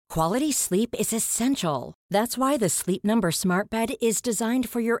Quality sleep is essential. That's why the Sleep Number Smart Bed is designed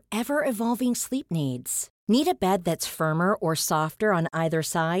for your ever-evolving sleep needs. Need a bed that's firmer or softer on either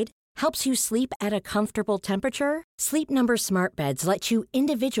side? Helps you sleep at a comfortable temperature? Sleep Number Smart Beds let you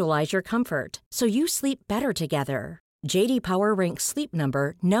individualize your comfort, so you sleep better together. J.D. Power ranks Sleep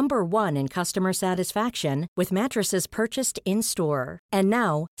Number number 1 in customer satisfaction with mattresses purchased in-store. And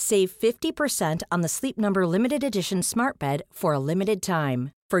now, save 50% on the Sleep Number Limited Edition Smart Bed for a limited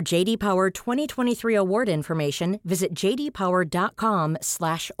time. For J.D. Power 2023 award information, visit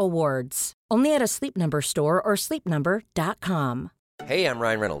jdpower.com/awards. Only at a Sleep Number store or sleepnumber.com. Hey, I'm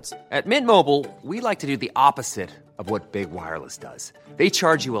Ryan Reynolds. At Mint Mobile, we like to do the opposite of what Big Wireless does. They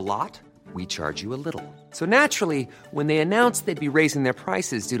charge you a lot. We charge you a little. So naturally, when they announced they'd be raising their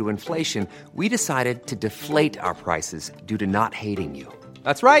prices due to inflation, we decided to deflate our prices due to not hating you.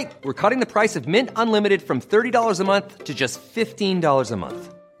 That's right. We're cutting the price of Mint Unlimited from $30 a month to just $15 a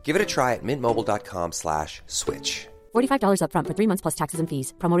month. Give it a try at mintmobile.com/switch. $45 up front for 3 months plus taxes and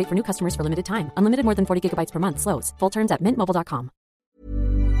fees. Promo rate for new customers for limited time. Unlimited more than 40 gigabytes per month. Slows full terms at mintmobile.com.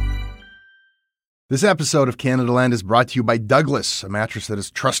 This episode of Canada Land is brought to you by Douglas, a mattress that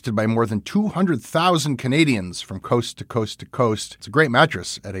is trusted by more than 200,000 Canadians from coast to coast to coast. It's a great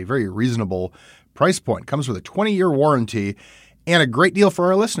mattress at a very reasonable price point. Comes with a 20-year warranty and a great deal for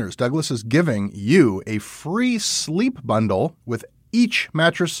our listeners. Douglas is giving you a free sleep bundle with each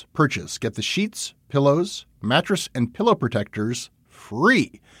mattress purchase. Get the sheets, pillows, mattress, and pillow protectors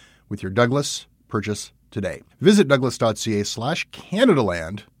free with your Douglas purchase today. Visit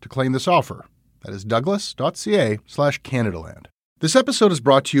douglas.ca/CanadaLand to claim this offer. That is douglas.ca/CanadaLand. This episode is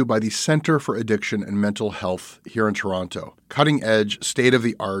brought to you by the Centre for Addiction and Mental Health here in Toronto. Cutting-edge,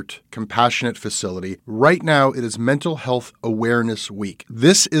 state-of-the-art, compassionate facility. Right now, it is Mental Health Awareness Week.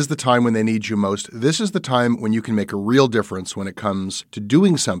 This is the time when they need you most. This is the time when you can make a real difference when it comes to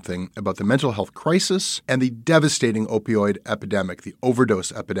doing something about the mental health crisis and the devastating opioid epidemic, the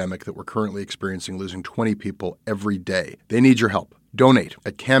overdose epidemic that we're currently experiencing, losing 20 people every day. They need your help. Donate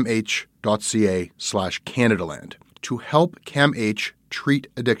at camh.ca/CanadaLand to help CAMH treat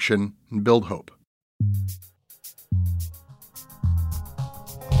addiction and build hope.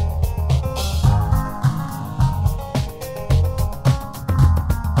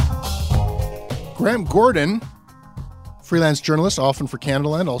 Graham Gordon, freelance journalist, often for Canada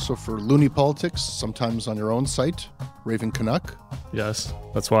Land, also for Looney Politics, sometimes on your own site, Raving Canuck. Yes,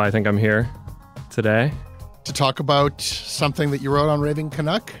 that's why I think I'm here today. To talk about something that you wrote on Raving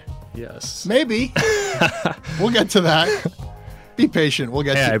Canuck? Yes. Maybe. We'll get to that. Be patient. We'll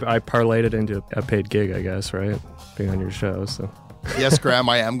get to I parlayed it into a paid gig, I guess, right? Being on your show, so. Yes, Graham,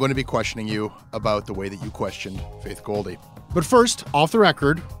 I am going to be questioning you about the way that you questioned Faith Goldy. But first, off the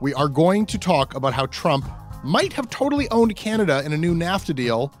record, we are going to talk about how Trump might have totally owned Canada in a new NAFTA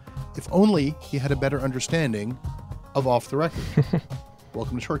deal if only he had a better understanding of off the record.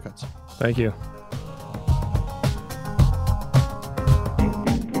 Welcome to Shortcuts. Thank you.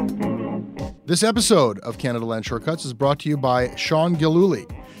 This episode of Canada Land Shortcuts is brought to you by Sean Gillooly,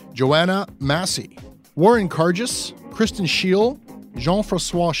 Joanna Massey, Warren Cargis, Kristen Scheel,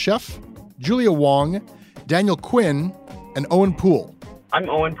 Jean-Francois Chef, Julia Wong, Daniel Quinn, and Owen Poole. I'm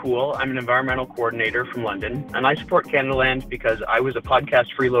Owen Poole. I'm an environmental coordinator from London, and I support Canada Land because I was a podcast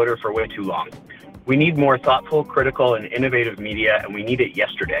freeloader for way too long. We need more thoughtful, critical, and innovative media, and we need it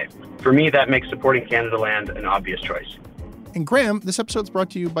yesterday. For me, that makes supporting Canada Land an obvious choice. And Graham, this episode is brought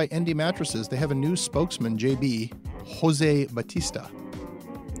to you by ND Mattresses. They have a new spokesman, JB, Jose Batista.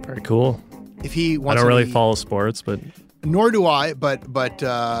 Very cool. If he wants, I don't really follow sports, but nor do I. But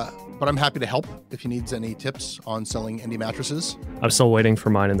I'm happy to help if he needs any tips on selling ND mattresses. I'm still waiting for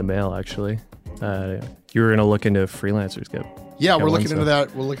mine in the mail. Actually, you were gonna look into freelancers. Yeah, we're looking into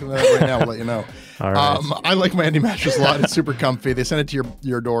that. We're looking at that right now. We'll let you know. All right. I like my ND mattress a lot. It's super comfy. They send it to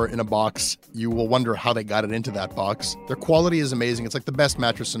your door in a box. You will wonder how they got it into that box. Their quality is amazing. It's like the best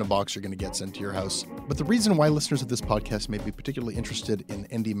mattress in a box you're going to get sent to your house. But the reason why listeners of this podcast may be particularly interested in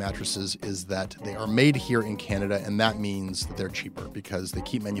ND mattresses is that they are made here in Canada, and that means that they're cheaper because they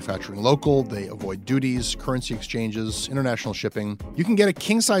keep manufacturing local. They avoid duties, currency exchanges, international shipping. You can get a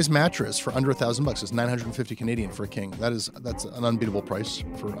king-size mattress for under $1,000. It's 950 Canadian for a king. That's an unbeatable price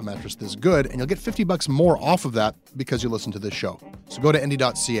for a mattress this good, and you'll get $50 more off of that because you listen to this show. So go to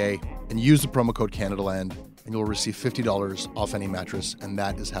nd.ca and use the promo code CanadaLand, and you'll receive $50 off any mattress, and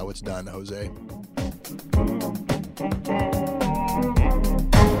that is how it's done, Jose.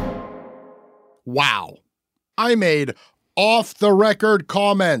 Wow. I made off-the-record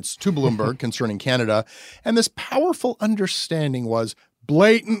comments to Bloomberg concerning Canada, and this powerful understanding was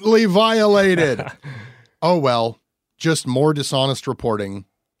blatantly violated. Oh well. Just more dishonest reporting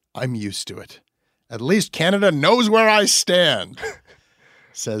I'm used to it. At least Canada knows where I stand,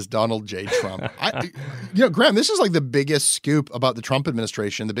 says Donald J. Trump. Graham, this is like the biggest scoop about the Trump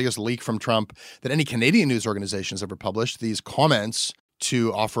administration, the biggest leak from Trump that any Canadian news organization has ever published. These comments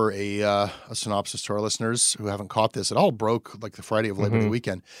to offer a synopsis to our listeners who haven't caught this. It all broke like the Friday of Labor Day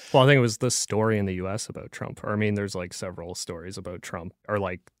weekend. Well, I think it was the story in the U.S. about Trump. Or, I mean, there's like several stories about Trump, or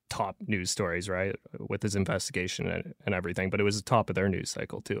like top news stories, right, with his investigation and everything. But it was the top of their news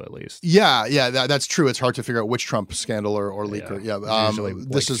cycle too, at least. Yeah, that's true. It's hard to figure out which Trump scandal or leaker. Yeah, usually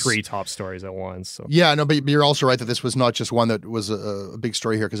this like is 3 top stories at once. So. Yeah, no, but you're also right that this was not just one that was a big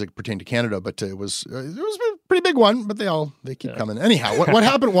story here because it pertained to Canada, but it was a pretty big one. But they keep coming. Anyhow, what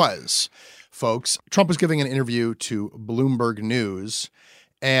happened was, folks, Trump was giving an interview to Bloomberg News.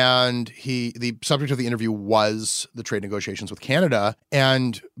 And the subject of the interview was the trade negotiations with Canada.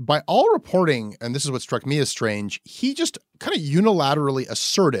 And by all reporting, and this is what struck me as strange, he just kind of unilaterally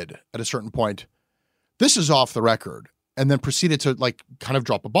asserted at a certain point, this is off the record, and then proceeded to like kind of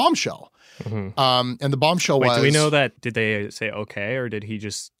drop a bombshell. And the bombshell was... do we know that? Did they say okay, or did he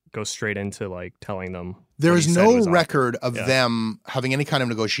just go straight into like telling them? There is no record of them having any kind of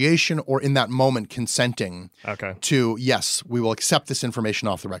negotiation or in that moment consenting to, yes, we will accept this information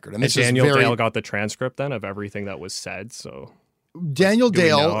off the record. And this Daniel Dale got the transcript then of everything that was said. So Daniel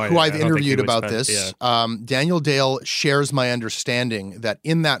Dale, who I've interviewed about this, Daniel Dale shares my understanding that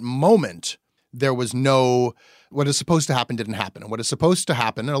in that moment, there was no... What is supposed to happen didn't happen. And what is supposed to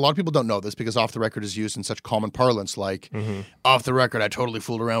happen, and a lot of people don't know this because off the record is used in such common parlance, like off the record, I totally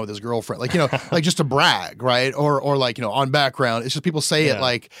fooled around with his girlfriend. Like, like just to brag, right? Or like, on background. It's just people say it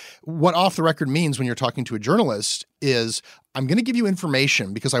like what off the record means when you're talking to a journalist is I'm going to give you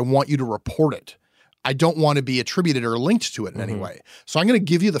information because I want you to report it. I don't want to be attributed or linked to it in any way. So I'm going to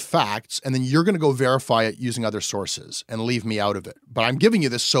give you the facts and then you're going to go verify it using other sources and leave me out of it. But I'm giving you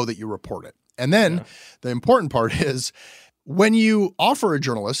this so that you report it. And then the important part is when you offer a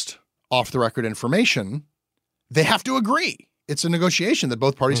journalist off the record information, they have to agree. It's a negotiation that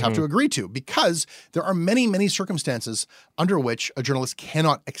both parties have to agree to because there are many, many circumstances under which a journalist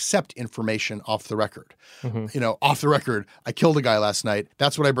cannot accept information off the record. Off the record, I killed a guy last night.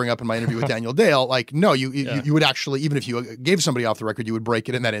 That's what I bring up in my interview with Daniel Dale. Like, no, you would actually, even if you gave somebody off the record, you would break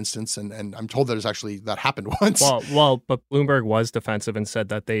it in that instance. And I'm told that happened once. Well, but Bloomberg was defensive and said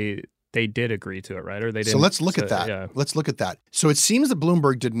that they did agree to it, right? Or they didn't. So let's look at that. Yeah. Let's look at that. So it seems that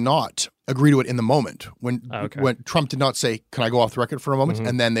Bloomberg did not agree to it in the moment when Trump did not say, can I go off the record for a moment?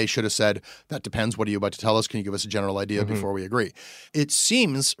 And then they should have said, that depends. What are you about to tell us? Can you give us a general idea before we agree? It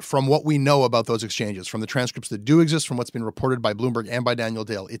seems from what we know about those exchanges, from the transcripts that do exist, from what's been reported by Bloomberg and by Daniel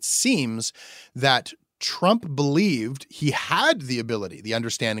Dale, it seems that Trump believed he had the ability, the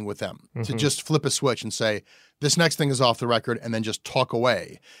understanding with them to just flip a switch and say, this next thing is off the record and then just talk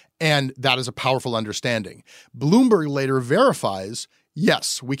away. And that is a powerful understanding. Bloomberg later verifies,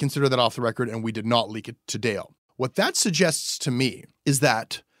 yes, we consider that off the record and we did not leak it to Dale. What that suggests to me is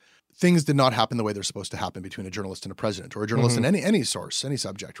that things did not happen the way they're supposed to happen between a journalist and a president or a journalist in any source, any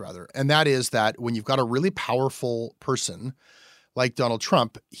subject rather. And that is that when you've got a really powerful person like Donald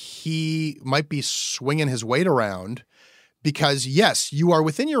Trump, he might be swinging his weight around because, yes, you are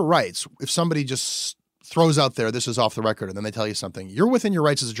within your rights. If somebody just throws out there, this is off the record, and then they tell you something, you're within your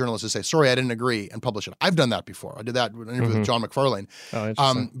rights as a journalist to say, sorry, I didn't agree, and publish it. I've done that before. I did that in an interview with John McFarlane.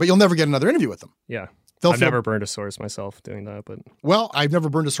 But you'll never get another interview with them. Yeah. I've never burned a source myself doing that, but I've never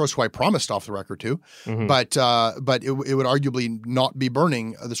burned a source who I promised off the record to, but it would arguably not be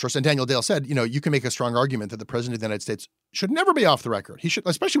burning the source. And Daniel Dale said, you can make a strong argument that the president of the United States should never be off the record. He should,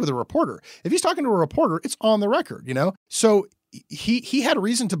 especially with a reporter. If he's talking to a reporter, it's on the record. So he had a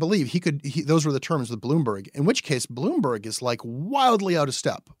reason to believe those were the terms with Bloomberg, in which case Bloomberg is like wildly out of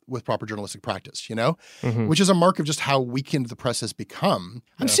step with proper journalistic practice, which is a mark of just how weakened the press has become.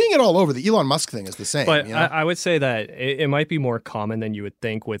 I'm seeing it all over. The Elon Musk thing is the same. But I would say that it might be more common than you would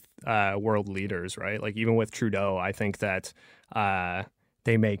think with world leaders, right? Like even with Trudeau, I think that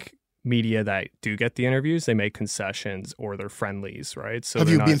they make media that do get the interviews, they make concessions or they're friendlies, right? So have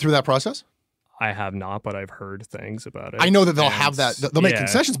you been through that process? I have not, but I've heard things about it. I know that they'll have that. They'll make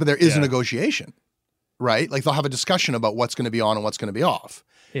concessions, but there is a negotiation, right? Like they'll have a discussion about what's going to be on and what's going to be off.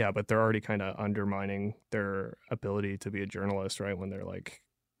 Yeah, but they're already kind of undermining their ability to be a journalist, right? When they're like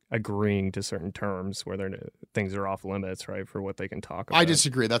agreeing to certain terms where things are off limits, right? For what they can talk about. I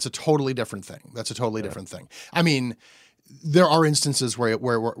disagree. That's a totally different thing. Different thing. I mean, there are instances where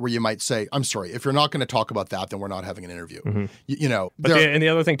you might say, I'm sorry, if you're not going to talk about that, then we're not having an interview. But and the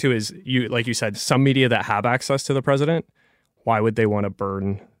other thing too is, like you said, some media that have access to the president, why would they want to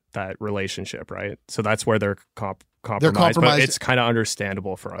burn that relationship, right? So that's where their compromised. compromised. But it's kind of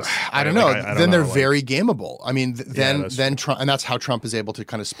understandable for us. I don't right? know. Like, I don't then know, they're like- very gameable. I mean, then true. Trump, and that's how Trump is able to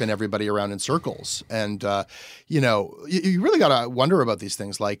kind of spin everybody around in circles. And you really got to wonder about these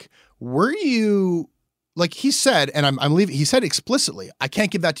things. Like, were you, like he said, and I'm leaving. He said explicitly, I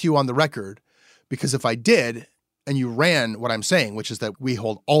can't give that to you on the record because if I did, and you ran what I'm saying, which is that we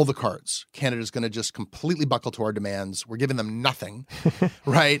hold all the cards. Canada's going to just completely buckle to our demands. We're giving them nothing,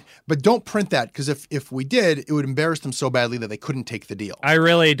 right? But don't print that because if we did, it would embarrass them so badly that they couldn't take the deal. I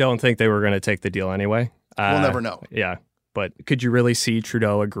really don't think they were going to take the deal anyway. We'll never know. Yeah. But could you really see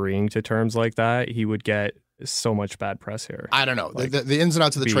Trudeau agreeing to terms like that? He would get so much bad press here. I don't know. Like, the ins and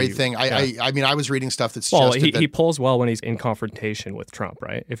outs of the trade thing. I mean, I was reading stuff that suggested he pulls well when he's in confrontation with Trump,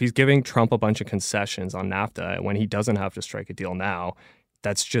 right? If he's giving Trump a bunch of concessions on NAFTA when he doesn't have to strike a deal now,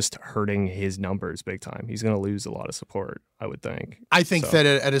 that's just hurting his numbers big time. He's going to lose a lot of support, I would think. I think that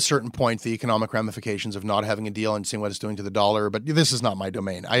at a certain point, the economic ramifications of not having a deal and seeing what it's doing to the dollar, but this is not my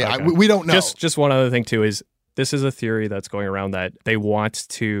domain. We don't know. Just one other thing, too, is this is a theory that's going around that they want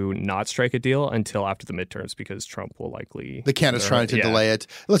to not strike a deal until after the midterms because Trump will likely... The Canada's trying to delay it.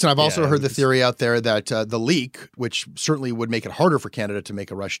 Listen, I've also heard the theory out there that the leak, which certainly would make it harder for Canada to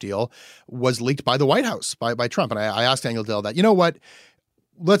make a rush deal, was leaked by the White House, by Trump. And I asked Daniel Dale that, you know what?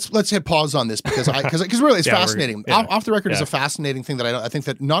 Let's hit pause on this because really it's fascinating. Off the record is a fascinating thing that I think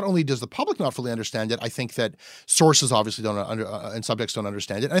that not only does the public not fully understand it, I think that sources obviously don't and subjects don't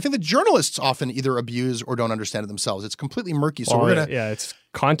understand it. And I think that journalists often either abuse or don't understand it themselves. It's completely murky. So it's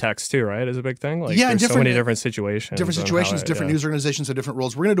context too, right? Is a big thing. Like there's so many different situations. Different news organizations have different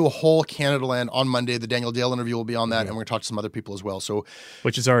roles. We're going to do a whole Canada Land on Monday. The Daniel Dale interview will be on that, and we're going to talk to some other people as well. So,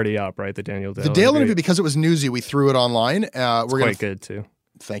 which is already up, right? The Daniel Dale interview, because it was newsy, we threw it online. We're quite good too.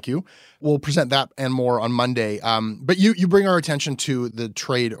 Thank you. We'll present that and more on Monday. But you bring our attention to the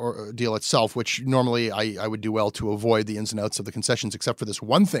trade or deal itself, which normally I would do well to avoid the ins and outs of the concessions, except for this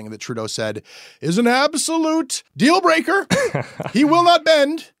one thing that Trudeau said is an absolute deal breaker. He will not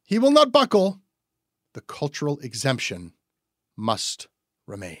bend. He will not buckle. The cultural exemption must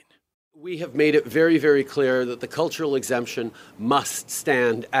remain. We have made it very, very clear that the cultural exemption must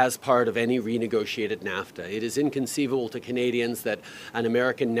stand as part of any renegotiated NAFTA. It is inconceivable to Canadians that an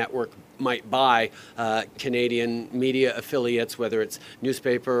American network might buy Canadian media affiliates, whether it's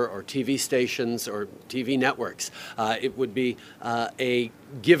newspaper or TV stations or TV networks. It would be a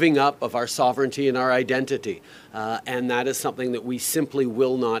giving up of our sovereignty and our identity, and that is something that we simply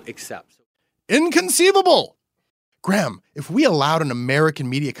will not accept. Inconceivable! Graham, if we allowed an American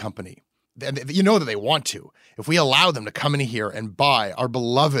media company, you know that they want to, if we allow them to come in here and buy our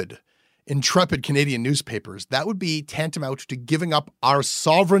beloved, intrepid Canadian newspapers, that would be tantamount to giving up our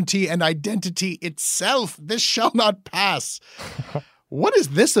sovereignty and identity itself. This shall not pass. What is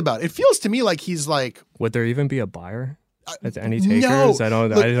this about? It feels to me like he's like... Would there even be a buyer? At any takers? No. I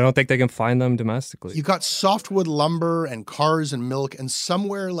don't think they can find them domestically. You got softwood lumber and cars and milk, and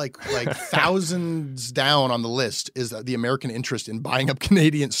somewhere like thousands down on the list is the American interest in buying up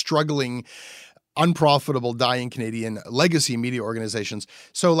Canadian struggling, unprofitable, dying Canadian legacy media organizations.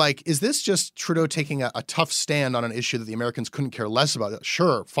 So is this just Trudeau taking a tough stand on an issue that the Americans couldn't care less about?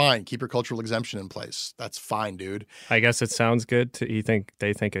 Sure, fine, keep your cultural exemption in place. That's fine, dude. I guess it sounds good they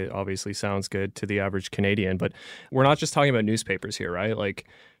think it obviously sounds good to the average Canadian, but we're not just talking about newspapers here, right? Like,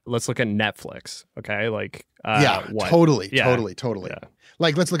 let's look at Netflix, okay? Totally. Yeah.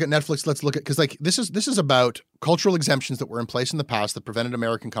 Let's look at Netflix. Let's look at, because this is about cultural exemptions that were in place in the past that prevented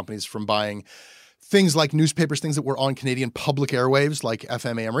American companies from buying things like newspapers, things that were on Canadian public airwaves, like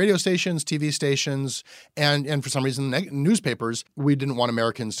FM, AM radio stations, TV stations, and for some reason, newspapers. We didn't want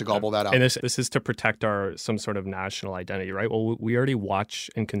Americans to gobble that up. And this is to protect some sort of national identity, right? Well, we already watch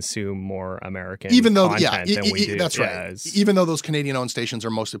and consume more American content than we do. That's right. Even though those Canadian-owned stations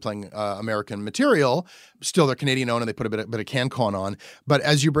are mostly playing American material, still they're Canadian-owned and they put a bit of CanCon on. But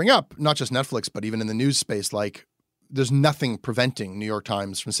as you bring up, not just Netflix, but even in the news space, there's nothing preventing New York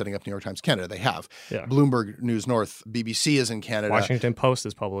Times from setting up New York Times Canada. They have. Yeah. Bloomberg News North, BBC is in Canada. Washington Post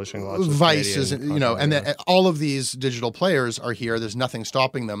is publishing lots of Vice is, and then all of these digital players are here. There's nothing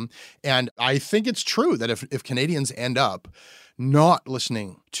stopping them. And I think it's true that if Canadians end up not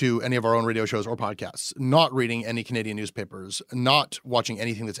listening to any of our own radio shows or podcasts, not reading any Canadian newspapers, not watching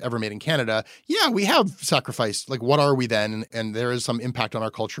anything that's ever made in Canada, we have sacrificed. What are we then? And there is some impact on our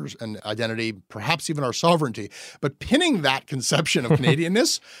cultures and identity, perhaps even our sovereignty. But pinning that conception of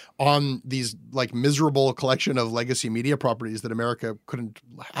Canadianness on these miserable collection of legacy media properties that America couldn't,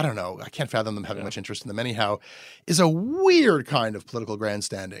 I don't know, I can't fathom them having much interest in them anyhow, is a weird kind of political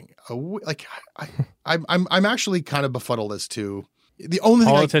grandstanding. I'm actually kind of befuddled as to The only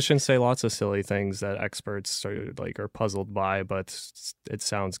thing Politicians say lots of silly things that experts are puzzled by, but it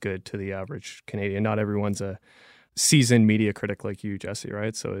sounds good to the average Canadian. Not everyone's a seasoned media critic like you, Jesse,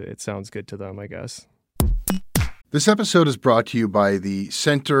 right? So it sounds good to them, I guess. This episode is brought to you by the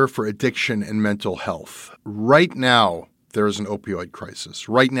Center for Addiction and Mental Health. Right now, there is an opioid crisis.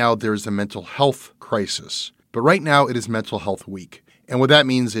 Right now, there is a mental health crisis. But right now, it is Mental Health Week. And what that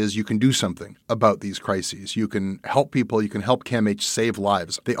means is you can do something about these crises. You can help people. You can help CAMH save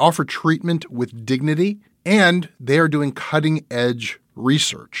lives. They offer treatment with dignity, and they are doing cutting-edge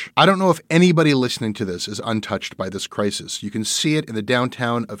research. I don't know if anybody listening to this is untouched by this crisis. You can see it in the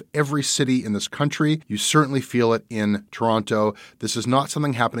downtown of every city in this country. You certainly feel it in Toronto. This is not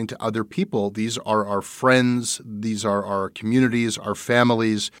something happening to other people. These are our friends. These are our communities, our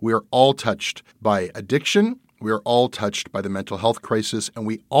families. We are all touched by addiction. We are all touched by the mental health crisis, and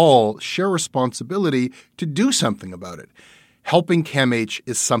we all share responsibility to do something about it. Helping CAMH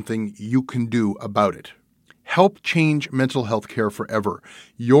is something you can do about it. Help change mental health care forever.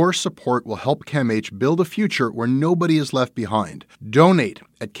 Your support will help CAMH build a future where nobody is left behind. Donate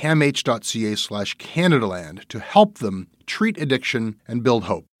at camh.ca/Canadaland to help them treat addiction and build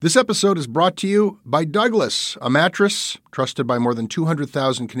hope. This episode is brought to you by Douglas, a mattress trusted by more than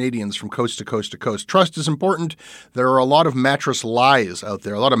 200,000 Canadians from coast to coast to coast. Trust is important. There are a lot of mattress lies out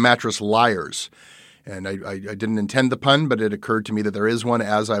there, a lot of mattress liars. And I didn't intend the pun, but it occurred to me that there is one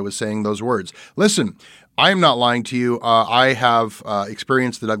as I was saying those words. Listen, I am not lying to you. I have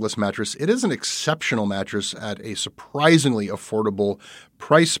experienced the Douglas mattress. It is an exceptional mattress at a surprisingly affordable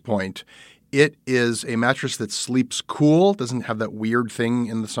price point. It is a mattress that sleeps cool, doesn't have that weird thing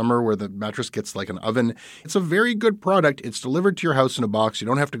in the summer where the mattress gets like an oven. It's a very good product. It's delivered to your house in a box. You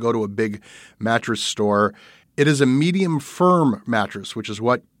don't have to go to a big mattress store. It is a medium firm mattress, which is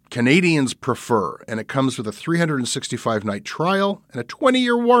what Canadians prefer, and it comes with a 365-night trial and a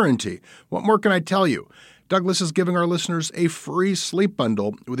 20-year warranty. What more can I tell you? Douglas is giving our listeners a free sleep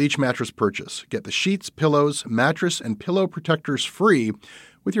bundle with each mattress purchase. Get the sheets, pillows, mattress, and pillow protectors free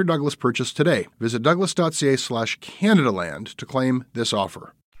with your Douglas purchase today. Visit douglas.ca/Canadaland to claim this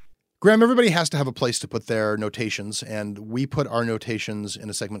offer. Graham, everybody has to have a place to put their notations, and we put our notations in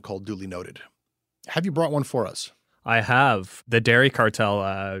a segment called Duly Noted. Have you brought one for us? I have. The dairy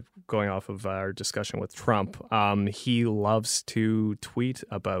cartel, going off of our discussion with Trump, he loves to tweet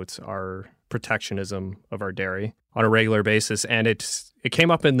about our protectionism of our dairy on a regular basis. And it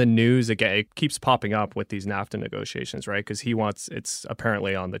came up in the news again. It keeps popping up with these NAFTA negotiations, right? Because it's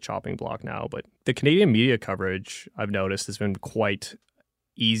apparently on the chopping block now. But the Canadian media coverage, I've noticed, has been quite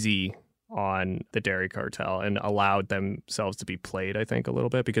easy on the dairy cartel and allowed themselves to be played, I think, a little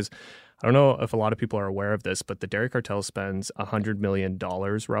bit, because I don't know if a lot of people are aware of this, but the dairy cartel spends $100 million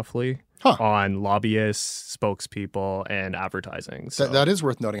roughly on lobbyists, spokespeople, and advertising. So that is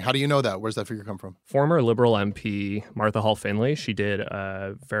worth noting. How do you know that? Where's that figure come from? Former Liberal MP Martha Hall Finlay, she did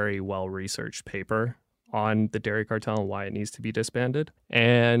a very well-researched paper on the dairy cartel and why it needs to be disbanded.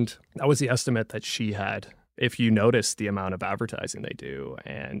 And that was the estimate that she had. If you notice the amount of advertising they do,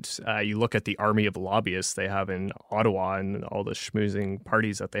 and you look at the army of lobbyists they have in Ottawa and all the schmoozing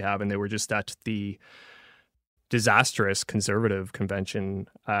parties that they have, and they were just at the disastrous conservative convention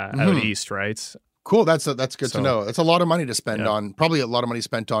out east, right? Cool. That's good to know. That's a lot of money to spend on, probably a lot of money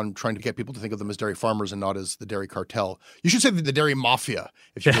spent on trying to get people to think of them as dairy farmers and not as the dairy cartel. You should say the dairy mafia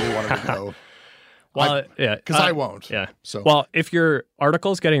if you really wanted to go. Well, because I won't. Yeah. So, well, if your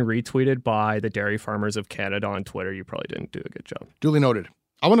article's getting retweeted by the Dairy Farmers of Canada on Twitter, you probably didn't do a good job. Duly noted.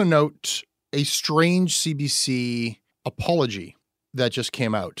 I want to note a strange CBC apology that just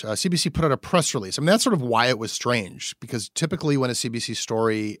came out. CBC put out a press release. I mean, that's sort of why it was strange, because typically when a CBC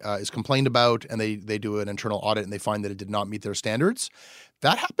story is complained about and they do an internal audit and they find that it did not meet their standards,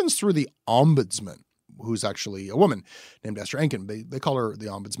 that happens through the ombudsman, who's actually a woman named Esther Enkin. They call her the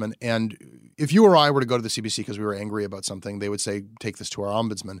ombudsman. And if you or I were to go to the CBC because we were angry about something, they would say, take this to our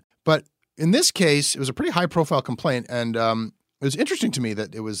ombudsman. But in this case, it was a pretty high-profile complaint. And it was interesting to me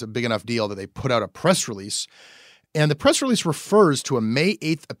that it was a big enough deal that they put out a press release. And the press release refers to a May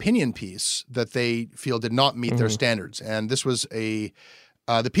 8th opinion piece that they feel did not meet their standards. And this was the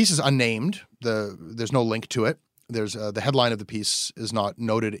piece is unnamed. There's no link to it. There's the headline of the piece is not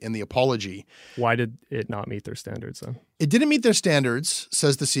noted in the apology. Why did it not meet their standards then? It didn't meet their standards,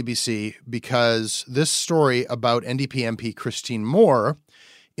 says the CBC, because this story about NDP MP Christine Moore,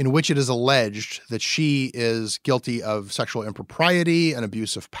 in which it is alleged that she is guilty of sexual impropriety and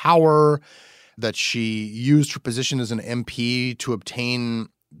abuse of power, that she used her position as an MP to obtain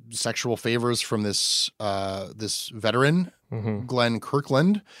sexual favors from this veteran, Glenn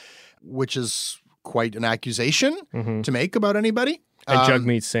Kirkland, which is quite an accusation to make about anybody. And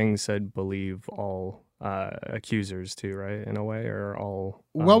Jagmeet Singh said believe all accusers too, right? In a way, or all.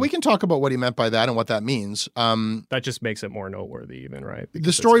 Well, we can talk about what he meant by that and what that means. That just makes it more noteworthy, even, right? Because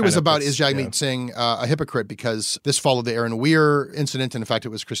the story was about is Jagmeet Singh a hypocrite, because this followed the Aaron Weir incident. And in fact, it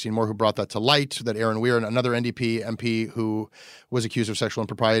was Christine Moore who brought that to light, that Aaron Weir, another NDP MP who was accused of sexual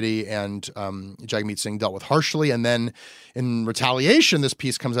impropriety, and Jagmeet Singh dealt with harshly. And then in retaliation, this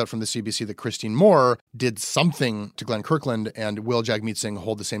piece comes out from the CBC that Christine Moore did something to Glenn Kirkland, and will Jagmeet Singh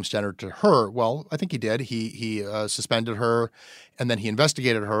hold the same standard to her? Well, I think he did. He suspended her, and then he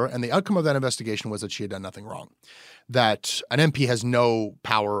investigated her, and the outcome of that investigation was that she had done nothing wrong, that an MP has no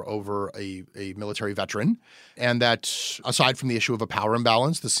power over a military veteran, and that aside from the issue of a power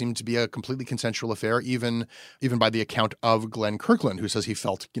imbalance, this seemed to be a completely consensual affair, even by the account of Glenn Kirkland, who says he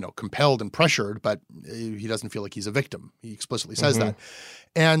felt, compelled and pressured, but he doesn't feel like he's a victim. He explicitly says that.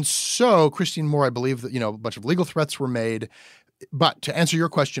 And so Christine Moore, I believe that, a bunch of legal threats were made. But to answer your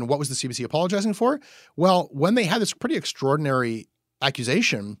question, what was the CBC apologizing for? Well, when they had this pretty extraordinary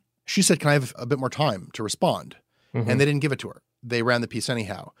accusation, she said, can I have a bit more time to respond? And they didn't give it to her. They ran the piece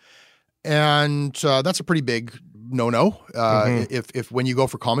anyhow. And that's a pretty big no-no. If when you go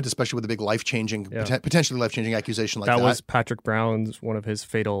for comment, especially with a big life-changing, potentially life-changing accusation like that. That was Patrick Brown's, one of his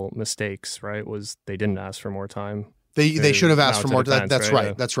fatal mistakes, right? Was they didn't ask for more time. They should have asked for more. Defense, that's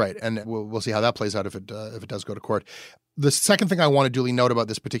right. That's right. And we'll see how that plays out if it does go to court. The second thing I want to duly note about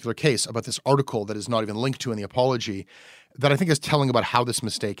this particular case, about this article that is not even linked to in the apology, that I think is telling about how this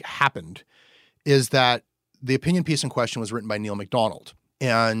mistake happened, is that the opinion piece in question was written by Neil MacDonald.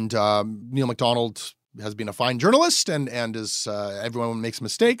 And Neil MacDonald has been a fine journalist and is everyone makes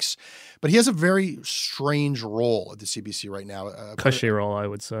mistakes, but he has a very strange role at the CBC right now. Cushy role, I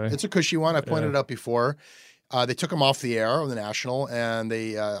would say. It's a cushy one. I've pointed it out before. They took him off the air on the National, and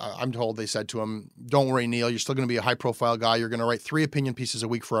I'm told they said to him, don't worry, Neil, you're still going to be a high-profile guy. You're going to write 3 opinion pieces a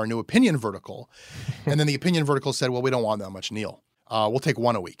week for our new opinion vertical. And then the opinion vertical said, well, we don't want that much, Neil. We'll take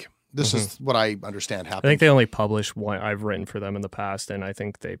 1 a week. This is what I understand happened. I think they only publish one. I've written for them in the past, and I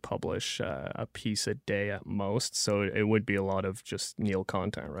think they publish a piece a day at most. So it would be a lot of just Neil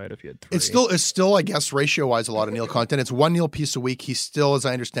content, right? If you had 3. It's still, I guess, ratio-wise, a lot of Neil content. It's 1 Neil piece a week. He still, as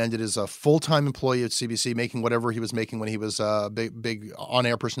I understand it, is a full-time employee at CBC, making whatever he was making when he was a big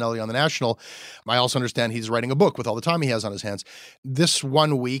on-air personality on the National. I also understand he's writing a book with all the time he has on his hands. This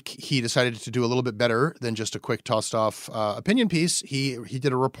 1 week, he decided to do a little bit better than just a quick tossed-off opinion piece. He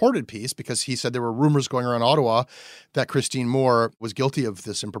did a reported piece, because he said there were rumors going around Ottawa that Christine Moore was guilty of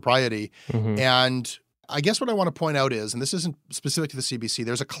this impropriety. And I guess what I want to point out is, and this isn't specific to the CBC,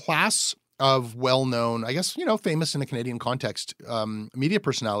 there's a class of well-known, I guess, famous in a Canadian context, media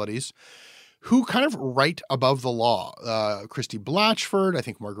personalities who kind of write above the law. Christy Blatchford, I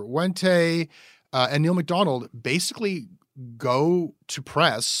think Margaret Wente, and Neil MacDonald basically go to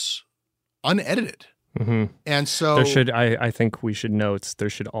press unedited. And so there should, I think we should note, there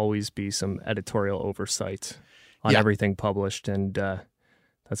should always be some editorial oversight on everything published. And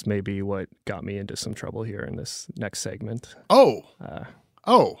that's maybe what got me into some trouble here in this next segment.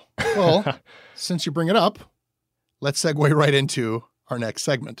 Well, since you bring it up, let's segue right into our next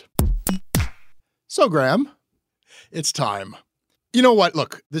segment. So, Graham, it's time. You know what?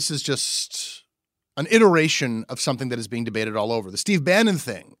 Look, this is just an iteration of something that is being debated all over. The Steve Bannon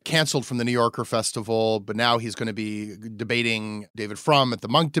thing, canceled from the New Yorker Festival, but now he's going to be debating David Frum at the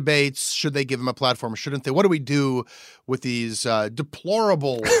Munk debates. Should they give him a platform or shouldn't they? What do we do with these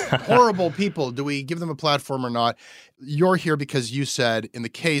deplorable, horrible people? Do we give them a platform or not? You're here because you said in the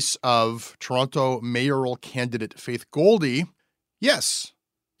case of Toronto mayoral candidate Faith Goldy, yes,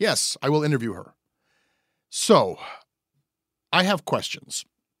 I will interview her. So I have questions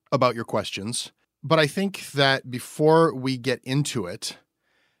about your questions. But I think that before we get into it,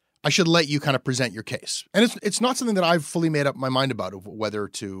 I should let you kind of present your case. And it's not something that I've fully made up my mind about of whether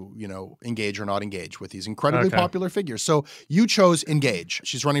to, engage or not engage with these incredibly popular figures. So you chose engage.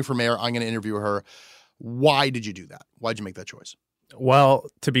 She's running for mayor. I'm going to interview her. Why did you do that? Why did you make that choice? Well,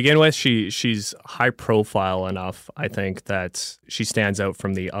 to begin with, she's high profile enough, I think, that she stands out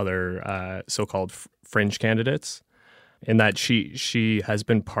from the other so-called fringe candidates in that she has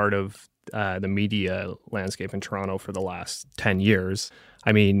been part of the media landscape in Toronto for the last 10 years.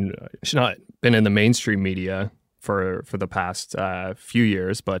 I mean, she's not been in the mainstream media for the past few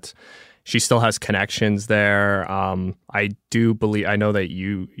years, but she still has connections there. I know that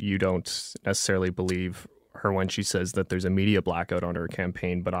you don't necessarily believe her when she says that there's a media blackout on her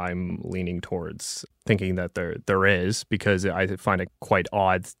campaign, but I'm leaning towards thinking that there is, because I find it quite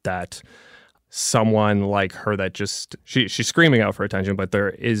odd that someone like her that just she's screaming out for attention, but there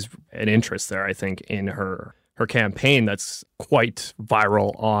is an interest there, I think, in her her campaign that's quite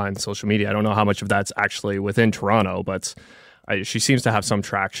viral on social media. I don't know how much of that's actually within Toronto, but she seems to have some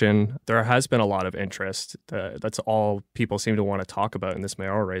traction. There has been a lot of interest. That's all people seem to want to talk about in this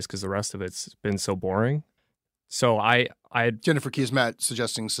mayoral race because the rest of it's been so boring. So I Jennifer Keesmaat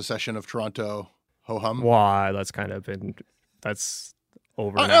suggesting secession of Toronto. Ho hum. Why? That's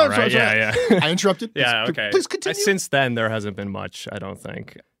over now, right? Sorry. Yeah. I interrupted. Yeah, okay. Please continue. Since then, there hasn't been much, I don't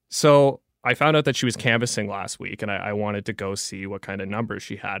think. So I found out that she was canvassing last week, and I wanted to go see what kind of numbers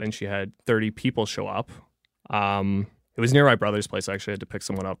she had, and she had 30 people show up. It was near my brother's place. I actually had to pick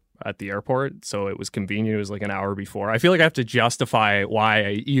someone up at the airport, so it was convenient. It was like an hour before. I feel like I have to justify why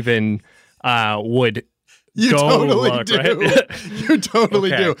I even would You go totally look, do. right? You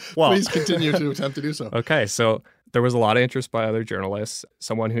totally Okay. do. Well- Please continue to attempt to do so. Okay, so there was a lot of interest by other journalists.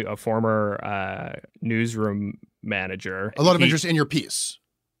 A former newsroom manager. A lot of interest in your piece.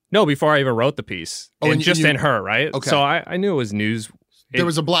 No, before I even wrote the piece. Oh, and just you- in her, right? Okay. So I knew it was news. There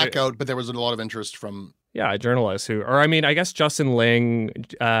was a blackout, but there was a lot of interest from... Yeah, journalists I guess Justin Ling,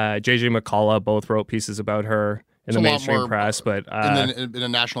 JJ McCullough both wrote pieces about her in the mainstream press, but in a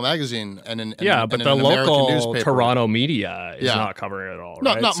national magazine and in but an the American local newspaper. Toronto media is not covering it at all.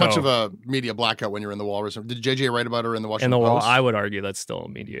 Not right? much of a media blackout when you're in the Walrus. Did JJ write about her in the Washington In the Post? I would argue that's still a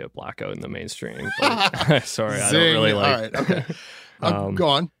media blackout in the mainstream. But, sorry, I Zing. don't really like. All right, okay. Go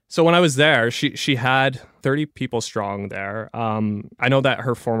on. So when I was there, she had 30 people strong there. I know that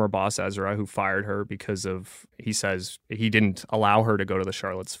her former boss, Ezra, who fired her because he says he didn't allow her to go to the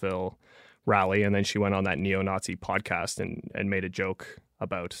Charlottesville rally, and then she went on that neo-Nazi podcast and made a joke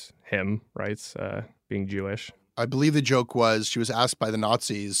about him, right, being Jewish. I believe the joke was she was asked by the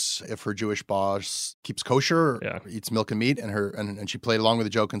Nazis if her Jewish boss keeps kosher, or eats milk and meat, and she played along with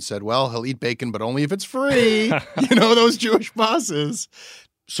the joke and said, well, he'll eat bacon, but only if it's free. Those Jewish bosses.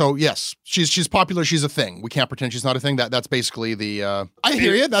 So yes, she's popular. She's a thing. We can't pretend she's not a thing. That's basically the. I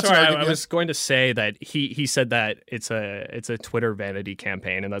hear you. That's sorry. an argument. I was going to say that he said that it's a Twitter vanity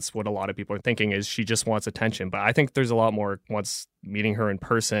campaign, and that's what a lot of people are thinking is she just wants attention. But I think there's a lot more. Once meeting her in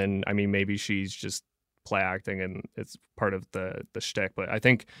person, I mean, maybe she's just play acting and it's part of the shtick. But I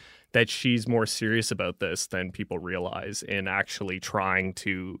think that she's more serious about this than people realize in actually trying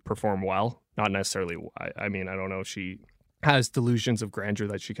to perform well. Not necessarily. I mean, I don't know if she has delusions of grandeur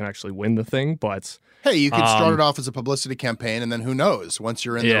that she can actually win the thing, but hey, you could start it off as a publicity campaign, and then who knows? Once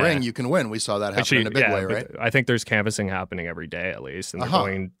you're in the ring, you can win. We saw that happen in a big way, right? I think there's canvassing happening every day at least, and they're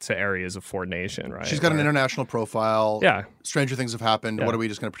going to areas of Ford Nation, right? She's got an international profile. Yeah. Stranger things have happened. Yeah. What are we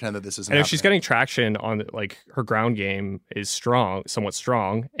just going to pretend that this isn't And happening? if she's getting traction on, like, her ground game is somewhat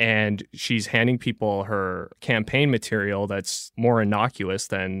strong, and she's handing people her campaign material that's more innocuous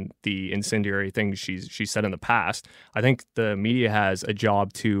than the incendiary things she said in the past, I think the media has a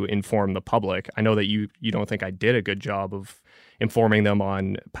job to inform the public. I know that you don't think I did a good job of informing them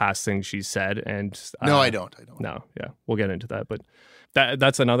on past things she's said, and no, I don't. No, yeah, we'll get into that, but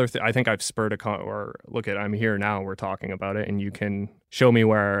that's another thing. I think I've spurred I'm here now. We're talking about it, and you can show me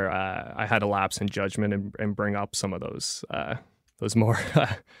where I had a lapse in judgment and bring up some of those more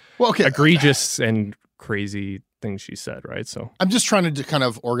egregious and crazy things she said, right? So I'm just trying to kind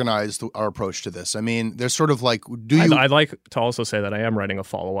of organize our approach to this. I mean, there's sort of like, I'd like to also say that I am writing a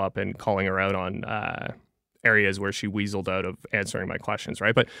follow-up and calling her out on areas where she weaseled out of answering my questions,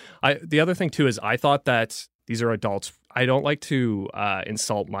 right? But the other thing too is I thought that these are adults. I don't like to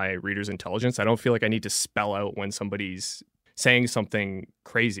insult my readers' intelligence. I don't feel like I need to spell out when somebody's saying something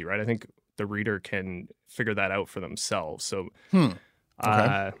crazy, right? I think the reader can figure that out for themselves. So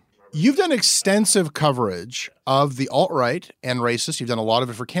okay. You've done extensive coverage of the alt-right and racist. You've done a lot of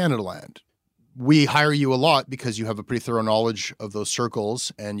it for Canadaland. We hire you a lot because you have a pretty thorough knowledge of those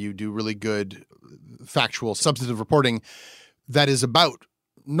circles and you do really good factual, substantive reporting that is about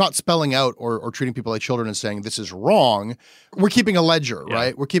not spelling out or treating people like children and saying this is wrong. We're keeping a ledger,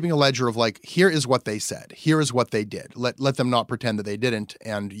 right? We're keeping a ledger of like, here is what they said. Here is what they did. Let them not pretend that they didn't.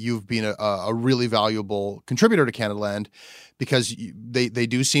 And you've been a really valuable contributor to Canadaland because they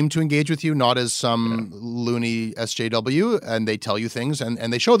do seem to engage with you, not as some loony SJW, and they tell you things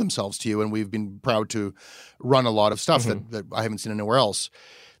and they show themselves to you. And we've been proud to run a lot of stuff that I haven't seen anywhere else.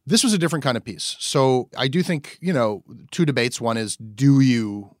 This was a different kind of piece. So I do think, two debates. One is, do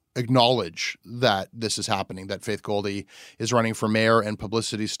you acknowledge that this is happening, that Faith Goldy is running for mayor, and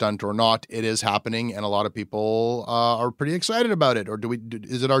publicity stunt or not, it is happening, and a lot of people are pretty excited about it? Or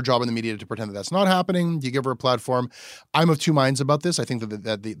is it our job in the media to pretend that that's not happening? Do you give her a platform? I'm of two minds about this. I think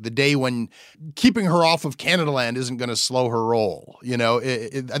that the day when keeping her off of Canadaland isn't going to slow her roll. I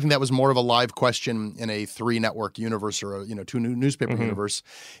think that was more of a live question in a 3-network universe or a 2 newspaper universe.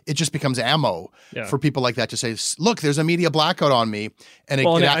 It just becomes ammo for people like that to say, look, there's a media blackout on me, and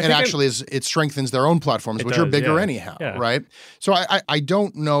it strengthens their own platforms, which are bigger anyhow, right? So I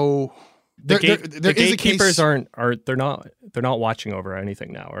don't know. The gatekeepers they're not watching over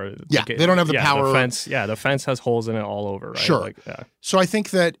anything now, or they don't have the power. The fence has holes in it all over, right? Sure. So I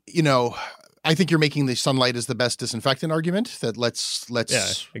think that I think you're making the sunlight is the best disinfectant argument. That let's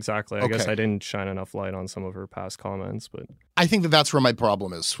exactly. I guess I didn't shine enough light on some of her past comments, but I think that that's where my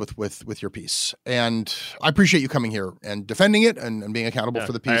problem is with your piece. And I appreciate you coming here and defending it and being accountable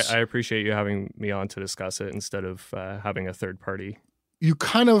for the piece. I appreciate you having me on to discuss it instead of having a third party. You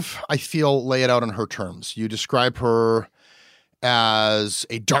kind of, I feel, lay it out on her terms. You describe her as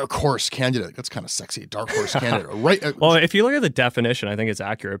a dark horse candidate. That's kind of sexy, dark horse candidate, right? Well, if you look at the definition, I think it's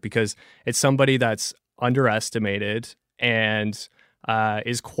accurate because it's somebody that's underestimated and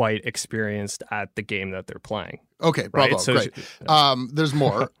is quite experienced at the game that they're playing. Okay, bravo, right? So great. There's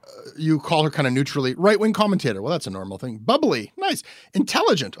more. You call her kind of neutrally right-wing commentator. Well, that's a normal thing. Bubbly, nice.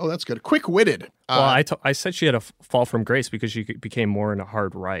 Intelligent. Oh, that's good. Quick-witted. Well, I said she had a fall from grace because she became more in a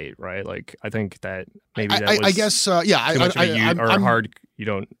hard right? Like, I think that maybe that was I guess, you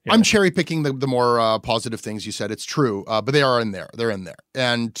don't. Yeah. I'm cherry-picking the more positive things you said. It's true, but they are in there. They're in there.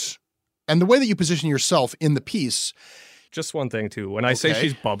 And the way that you position yourself in the piece. Just one thing, too. When I say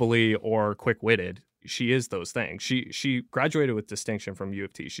she's bubbly or quick-witted, she is those things. She graduated with distinction from U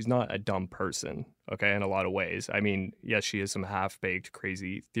of T. She's not a dumb person, okay, in a lot of ways. I mean, yes, she has some half-baked,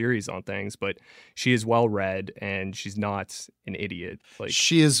 crazy theories on things, but she is well-read, and she's not an idiot. Like,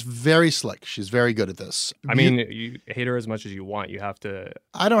 she is very slick. She's very good at this. I mean, you hate her as much as you want. You have to...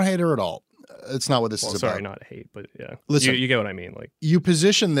 I don't hate her at all. It's not what this is about. Sorry, not hate, but yeah. Listen, you get what I mean. Like, you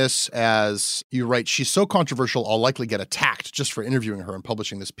position this as, you write, she's so controversial, I'll likely get attacked just for interviewing her and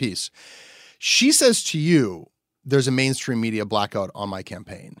publishing this piece. She says to you, there's a mainstream media blackout on my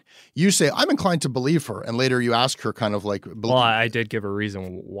campaign. You say, I'm inclined to believe her. And later you ask her kind of like... Well, I did give a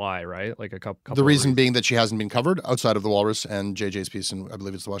reason why, right? Like a couple the reason being that she hasn't been covered outside of the Walrus and JJ's piece, and I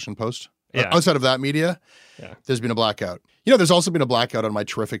believe it's the Washington Post. Yeah. Outside of that media, there's been a blackout. There's also been a blackout on my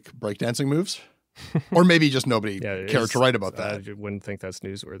terrific breakdancing moves. Or maybe just nobody cared to write about that. I wouldn't think that's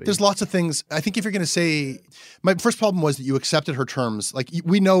newsworthy. There's lots of things. I think if you're going to say... My first problem was that you accepted her terms. Like,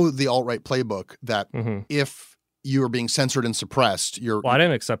 we know the alt-right playbook that if you are being censored and suppressed, you're... Well, I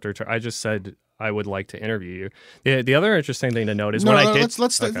didn't accept her. I just said I would like to interview you. The other interesting thing to note is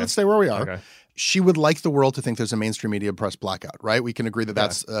let's stay where we are. Okay. She would like the world to think there's a mainstream media press blackout, right? We can agree that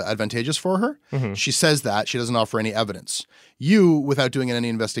that's advantageous for her. Mm-hmm. She says that. She doesn't offer any evidence. You, without doing any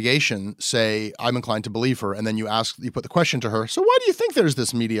investigation, say, I'm inclined to believe her. And then you put the question to her, so why do you think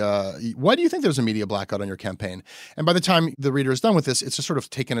there's a media blackout on your campaign? And by the time the reader is done with this, it's just sort of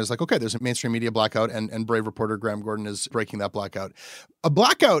taken as like, okay, there's a mainstream media blackout, and brave reporter Graham Gordon is breaking that blackout. A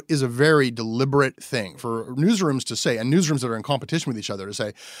blackout is a very deliberate thing for newsrooms to say, and newsrooms that are in competition with each other to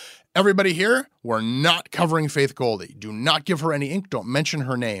say, everybody here, we're not covering Faith Goldy. Do not give her any ink. Don't mention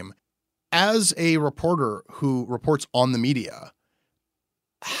her name. As a reporter who reports on the media,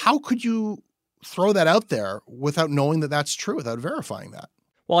 how could you throw that out there without knowing that that's true, without verifying that?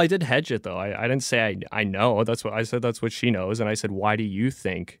 Well, I did hedge it, though. I didn't say I know. That's what I said. That's what she knows. And I said, why do you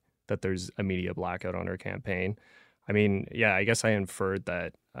think that there's a media blackout on her campaign? I mean, yeah, I guess I inferred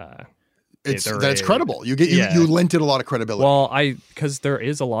that... it's credible. You lent it a lot of credibility. Well, because there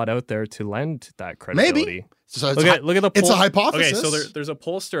is a lot out there to lend that credibility. Maybe. So look at the poll. It's a hypothesis. Okay, so there's a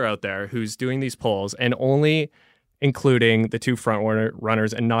pollster out there who's doing these polls and only including the two front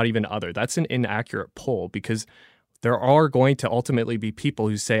runners and not even other. That's an inaccurate poll because there are going to ultimately be people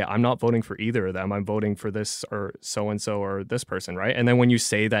who say, I'm not voting for either of them. I'm voting for this or so-and-so or this person, right? And then when you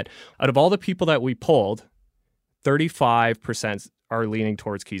say that out of all the people that we polled, 35% are leaning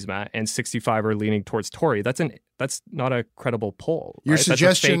towards Keesmaat and 65 are leaning towards Tory. That's not a credible poll. Your right?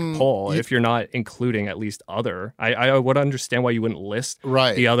 suggestion, that's a fake poll if you're not including at least other. I would understand why you wouldn't list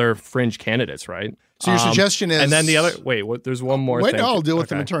the other fringe candidates, right? So your suggestion is, and then the other. Wait, there's one more. Wait, thing. no, I'll deal with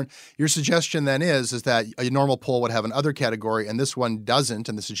them in turn. Your suggestion then is that a normal poll would have an other category, and this one doesn't.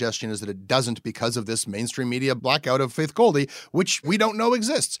 And the suggestion is that it doesn't because of this mainstream media blackout of Faith Goldy, which we don't know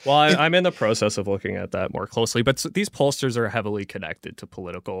exists. Well, I'm in the process of looking at that more closely, but these pollsters are heavily connected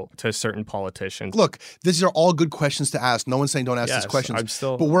to certain politicians. Look, these are all good questions to ask. No one's saying don't ask these questions.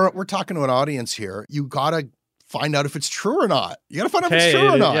 But we're talking to an audience here. You gotta find out if it's true or not. You got to find out if it's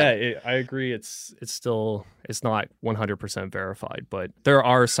true or not. Yeah, I agree. It's not 100% verified, but there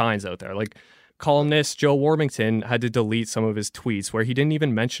are signs out there. Like columnist Joe Warmington had to delete some of his tweets where he didn't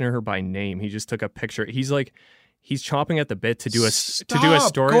even mention her by name. He just took a picture. He's chomping at the bit to do a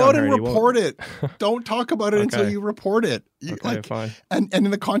story. Go on out her and report it. Don't talk about it until you report it. Fine. And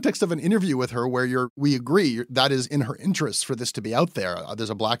in the context of an interview with her where we agree that is in her interest for this to be out there. There's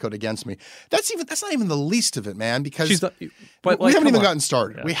a blackout against me. That's not even the least of it, man, because we haven't even gotten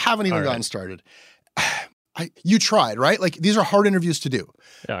started. Yeah. We haven't even gotten started. You tried, right? Like these are hard interviews to do,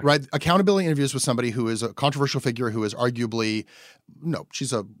 right? Accountability interviews with somebody who is a controversial figure, who is arguably, no,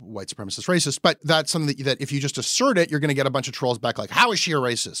 she's a white supremacist racist, but that's something that if you just assert it, you're going to get a bunch of trolls back like, how is she a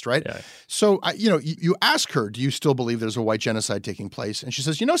racist, right? Yeah. So, you ask her, do you still believe there's a white genocide taking place? And she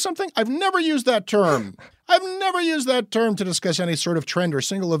says, you know something? I've never used that term. I've never used that term to discuss any sort of trend or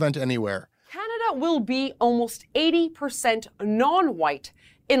single event anywhere. Canada will be almost 80% non-white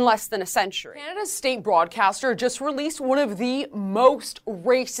in less than a century. Canada's state broadcaster just released one of the most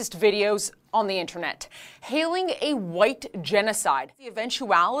racist videos on the internet, hailing a white genocide. The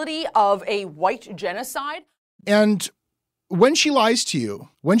eventuality of a white genocide. And when she lied to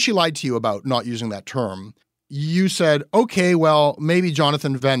you about not using that term, you said, okay, well, maybe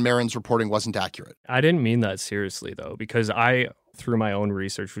Jonathan Van Maren's reporting wasn't accurate. I didn't mean that seriously, though, because through my own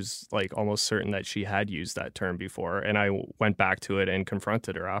research, was like almost certain that she had used that term before, and I went back to it and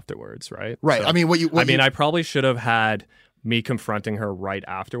confronted her afterwards, right? Right. So, I probably should have had me confronting her right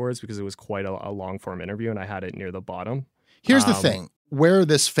afterwards because it was quite a long-form interview, and I had it near the bottom. Here's the thing. Where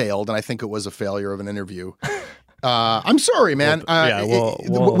this failed, and I think it was a failure of an interview, I'm sorry, man.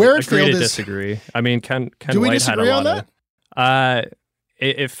 We'll where it agree failed to is disagree. I mean, Ken do we White disagree had a on lot that?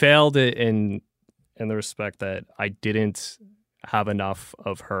 It failed in the respect that I didn't have enough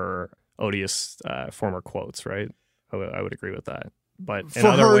of her odious former quotes, right? I would agree with that. But in for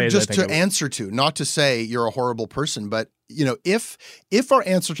other her ways, just to answer to, not to say you're a horrible person, but if our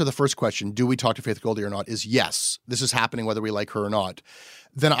answer to the first question, do we talk to Faith Goldy or not, is yes, this is happening whether we like her or not,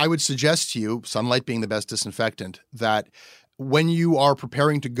 then I would suggest to you, sunlight being the best disinfectant, that when you are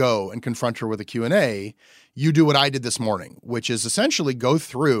preparing to go and confront her with a Q&A, you do what I did this morning, which is essentially go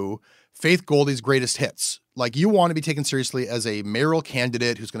through Faith Goldy's greatest hits. Like, you want to be taken seriously as a mayoral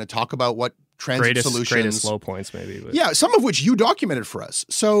candidate who's going to talk about what transit solutions. Greatest low points, maybe. But. Yeah, some of which you documented for us.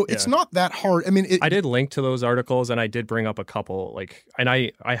 So it's not that hard. I mean, I did link to those articles, and I did bring up a couple, and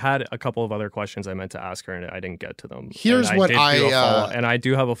I had a couple of other questions I meant to ask her, and I didn't get to them. Here's what and I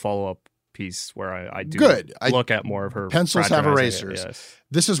do have a follow-up piece where I do look at more of her pencils have erasers. Yes.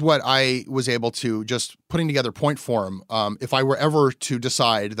 This is what I was able to, just putting together point form. If I were ever to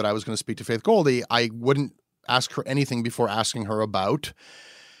decide that I was going to speak to Faith Goldy, I wouldn't ask her anything before asking her about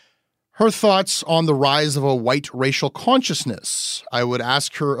her thoughts on the rise of a white racial consciousness. I would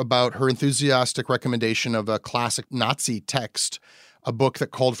ask her about her enthusiastic recommendation of a classic Nazi text, a book that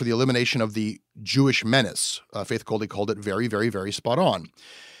called for the elimination of the Jewish menace. Faith Goldy called it very, very, very spot on.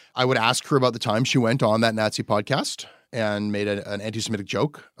 I would ask her about the time she went on that Nazi podcast and made an anti-Semitic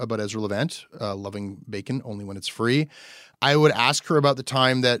joke about Ezra Levant, loving bacon only when it's free. I would ask her about the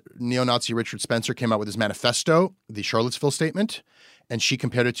time that neo-Nazi Richard Spencer came out with his manifesto, the Charlottesville Statement, and she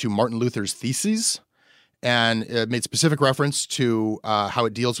compared it to Martin Luther's Theses and made specific reference to how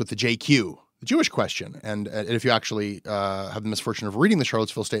it deals with the JQ, the Jewish question. And if you actually have the misfortune of reading the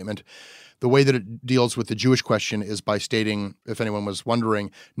Charlottesville Statement, the way that it deals with the Jewish question is by stating, if anyone was wondering,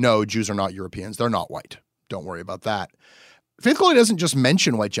 no, Jews are not Europeans. They're not white. Don't worry about that. Faith Goldy doesn't just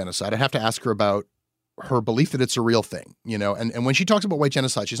mention white genocide. I'd have to ask her about her belief that it's a real thing, and when she talks about white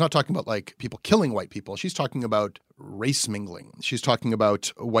genocide, she's not talking about like people killing white people. She's talking about race mingling. She's talking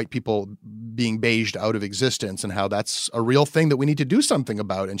about white people being beiged out of existence and how that's a real thing that we need to do something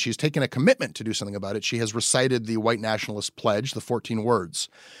about. And she's taken a commitment to do something about it. She has recited the white nationalist pledge, the 14 words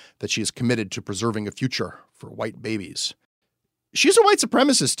that she is committed to preserving a future for white babies. She's a white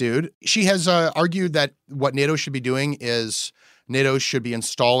supremacist, dude. She has argued that what NATO should be doing is NATO should be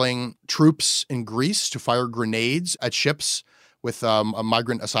installing troops in Greece to fire grenades at ships with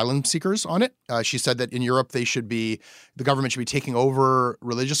migrant asylum seekers on it. She said that in Europe, the government should be taking over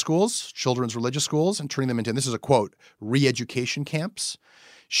religious schools, children's religious schools, and turning them into, and this is a quote, re-education camps.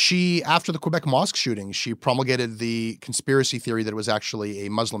 She, after the Quebec mosque shooting, she promulgated the conspiracy theory that it was actually a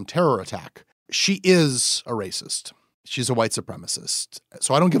Muslim terror attack. She is a racist. She's a white supremacist.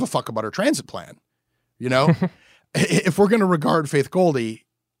 So I don't give a fuck about her transit plan. You know, if we're going to regard Faith Goldy,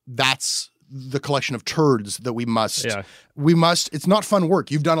 that's the collection of turds that we must, it's not fun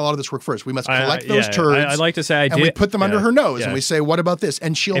work. You've done a lot of this work first. We must collect those turds. I'd like to say and we put them under her nose and we say, what about this?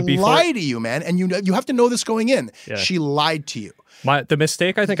 And she'll lie to you, man. And you have to know this going in. Yeah. She lied to you. The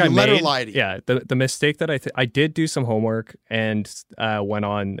mistake I think I made. Let her lie to you. Yeah. The mistake that I did do some homework and went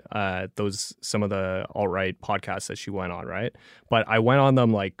on some of the alt-right podcasts that she went on, right? But I went on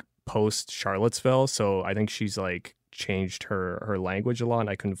them like post Charlottesville. So I think she's like changed her language a lot, and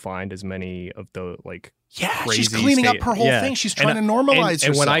I couldn't find as many of the like she's cleaning up her whole thing. She's trying to normalize herself.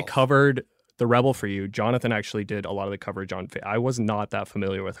 And when I covered the Rebel for you, Jonathan actually did a lot of the coverage on. I was not that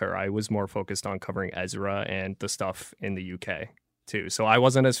familiar with her. I was more focused on covering Ezra and the stuff in the UK too. So I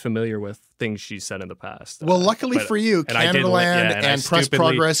wasn't as familiar with things she said in the past. Well, luckily for you, Canadaland and Press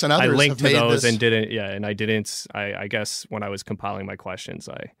Progress and others I linked have to made those this. and didn't. Yeah, and I didn't. I guess when I was compiling my questions,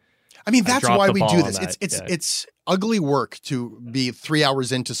 I mean, that's why we do this. That. It's ugly work to be 3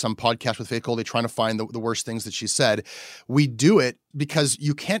 hours into some podcast with Faith Goldy trying to find the worst things that she said. We do it because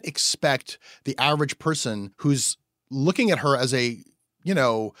you can't expect the average person who's looking at her as a,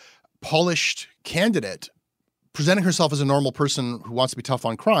 polished candidate, presenting herself as a normal person who wants to be tough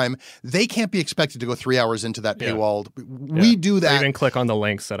on crime. They can't be expected to go 3 hours into that paywalled. We do that. Or even click on the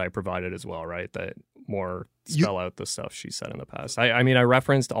links that I provided as well, right? That more spell out the stuff she said in the past. I mean, I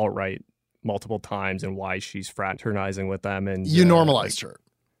referenced alt-right multiple times and why she's fraternizing with them. And you normalized her.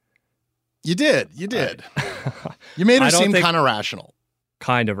 You did. You made her seem kind of rational.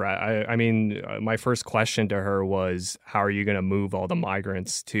 Kind of right. I mean, my first question to her was, how are you going to move all the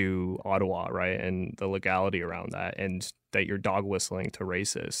migrants to Ottawa, right? And the legality around that, and that you're dog whistling to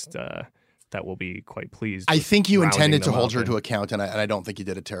racist. That will be quite pleased. I think you intended to hold her to account, and I don't think you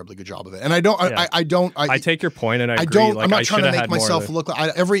did a terribly good job of it. And I take your point, and I agree. I'm not trying to make myself look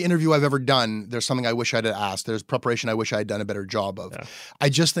like every interview I've ever done. There's something I wish I'd asked. There's preparation I wish I had done a better job of. Yeah. I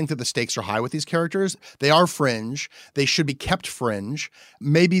just think that the stakes are high with these characters. They are fringe. They should be kept fringe.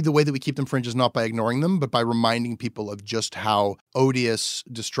 Maybe the way that we keep them fringe is not by ignoring them, but by reminding people of just how odious,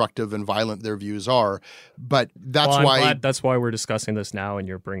 destructive, and violent their views are. But that's why we're discussing this now, and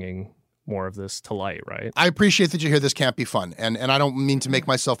you're bringing more of this to light, right? I appreciate that you hear this can't be fun. And I don't mean to make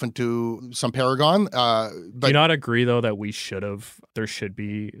myself into some paragon. But do you not agree, though, that there should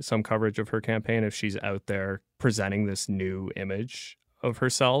be some coverage of her campaign if she's out there presenting this new image of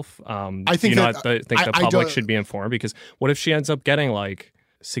herself? I think the public should be informed? Because what if she ends up getting like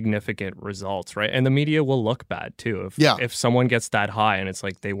significant results, right? And the media will look bad too. If someone gets that high and it's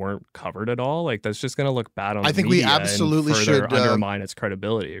like they weren't covered at all, like that's just going to look bad on the media. I think we absolutely should undermine its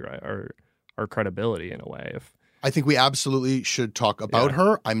credibility, right? Or credibility in a way. I think we absolutely should talk about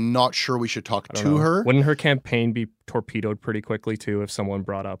her. I'm not sure we should talk to her. Wouldn't her campaign be torpedoed pretty quickly too if someone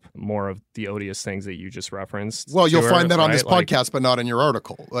brought up more of the odious things that you just referenced? Well, you'll find that on this podcast, but not in your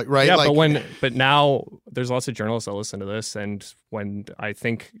article, right? Yeah, but now there's lots of journalists that listen to this, and when I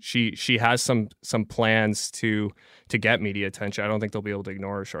think she has some plans to get media attention, I don't think they'll be able to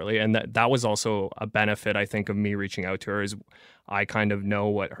ignore her shortly. And that was also a benefit, I think, of me reaching out to her. Is I kind of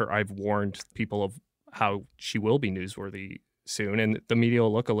know I've warned people of how she will be newsworthy soon, and the media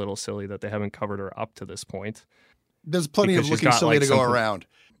will look a little silly that they haven't covered her up to this point. There's plenty of looking silly to go around.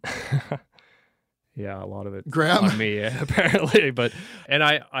 Yeah, a lot of it Graham? On me, apparently. And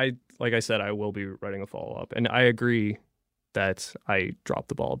I like I said, I will be writing a follow-up, and I agree that I dropped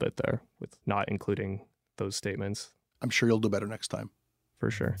the ball a bit there with not including those statements. I'm sure you'll do better next time.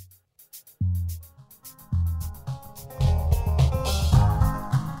 For sure.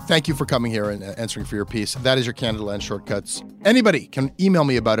 Thank you for coming here and answering for your piece. That is your Canadaland Shortcuts. Anybody can email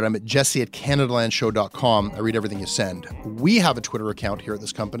me about it. I'm at jesse@canadalandshow.com. I read everything you send. We have a Twitter account here at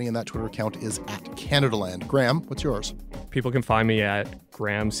this company, and that Twitter account is @Canadaland. Graham, what's yours? People can find me at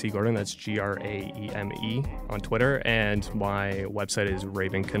Graham C. Gordon. That's GRAEME on Twitter. And my website is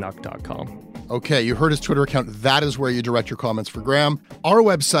ravencanuck.com. Okay, you heard his Twitter account. That is where you direct your comments for Graham. Our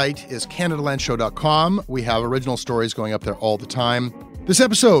website is CanadaLandShow.com. We have original stories going up there all the time. This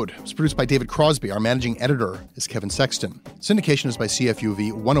episode was produced by David Crosby. Our managing editor is Kevin Sexton. Syndication is by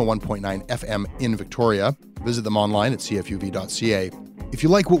CFUV 101.9 FM in Victoria. Visit them online at cfuv.ca. If you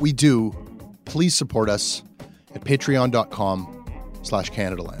like what we do, please support us at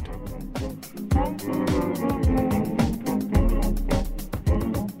patreon.com/CanadaLand.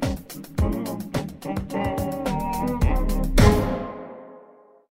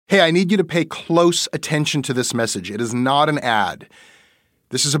 Hey, I need you to pay close attention to this message. It is not an ad.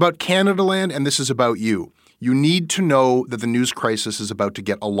 This is about Canadaland, and this is about you. You need to know that the news crisis is about to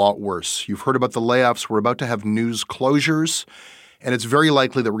get a lot worse. You've heard about the layoffs. We're about to have news closures, and it's very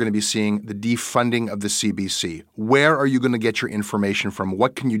likely that we're going to be seeing the defunding of the CBC. Where are you going to get your information from?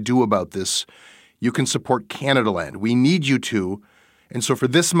 What can you do about this? You can support Canadaland. We need you to. And so for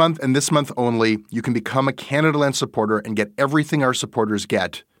this month and this month only, you can become a Canadaland supporter and get everything our supporters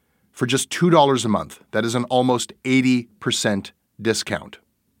get for just $2 a month. That is an almost 80% discount.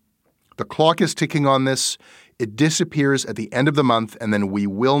 The clock is ticking on this. It disappears at the end of the month, and then we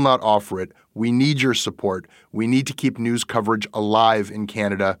will not offer it. We need your support. We need to keep news coverage alive in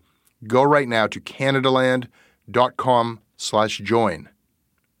Canada. Go right now to canadaland.com/join.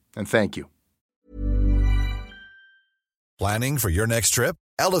 And thank you. Planning for your next trip?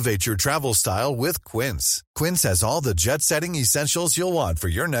 Elevate your travel style with Quince. Quince has all the jet-setting essentials you'll want for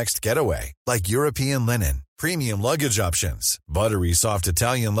your next getaway, like European linen, premium luggage options, buttery soft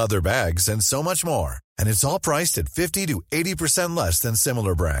Italian leather bags, and so much more. And it's all priced at 50 to 80% less than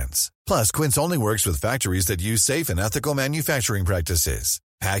similar brands. Plus, Quince only works with factories that use safe and ethical manufacturing practices.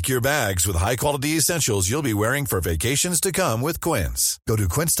 Pack your bags with high-quality essentials you'll be wearing for vacations to come with Quince. Go to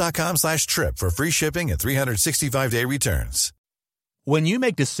quince.com/trip for free shipping and 365-day returns. When you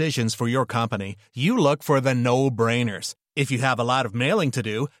make decisions for your company, you look for the no-brainers. If you have a lot of mailing to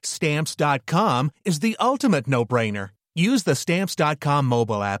do, Stamps.com is the ultimate no-brainer. Use the Stamps.com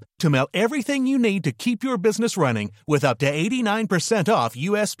mobile app to mail everything you need to keep your business running with up to 89% off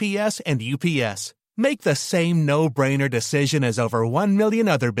USPS and UPS. Make the same no-brainer decision as over 1 million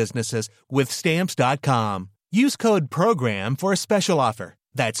other businesses with Stamps.com. Use code PROGRAM for a special offer.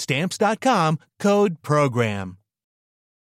 That's Stamps.com, code PROGRAM.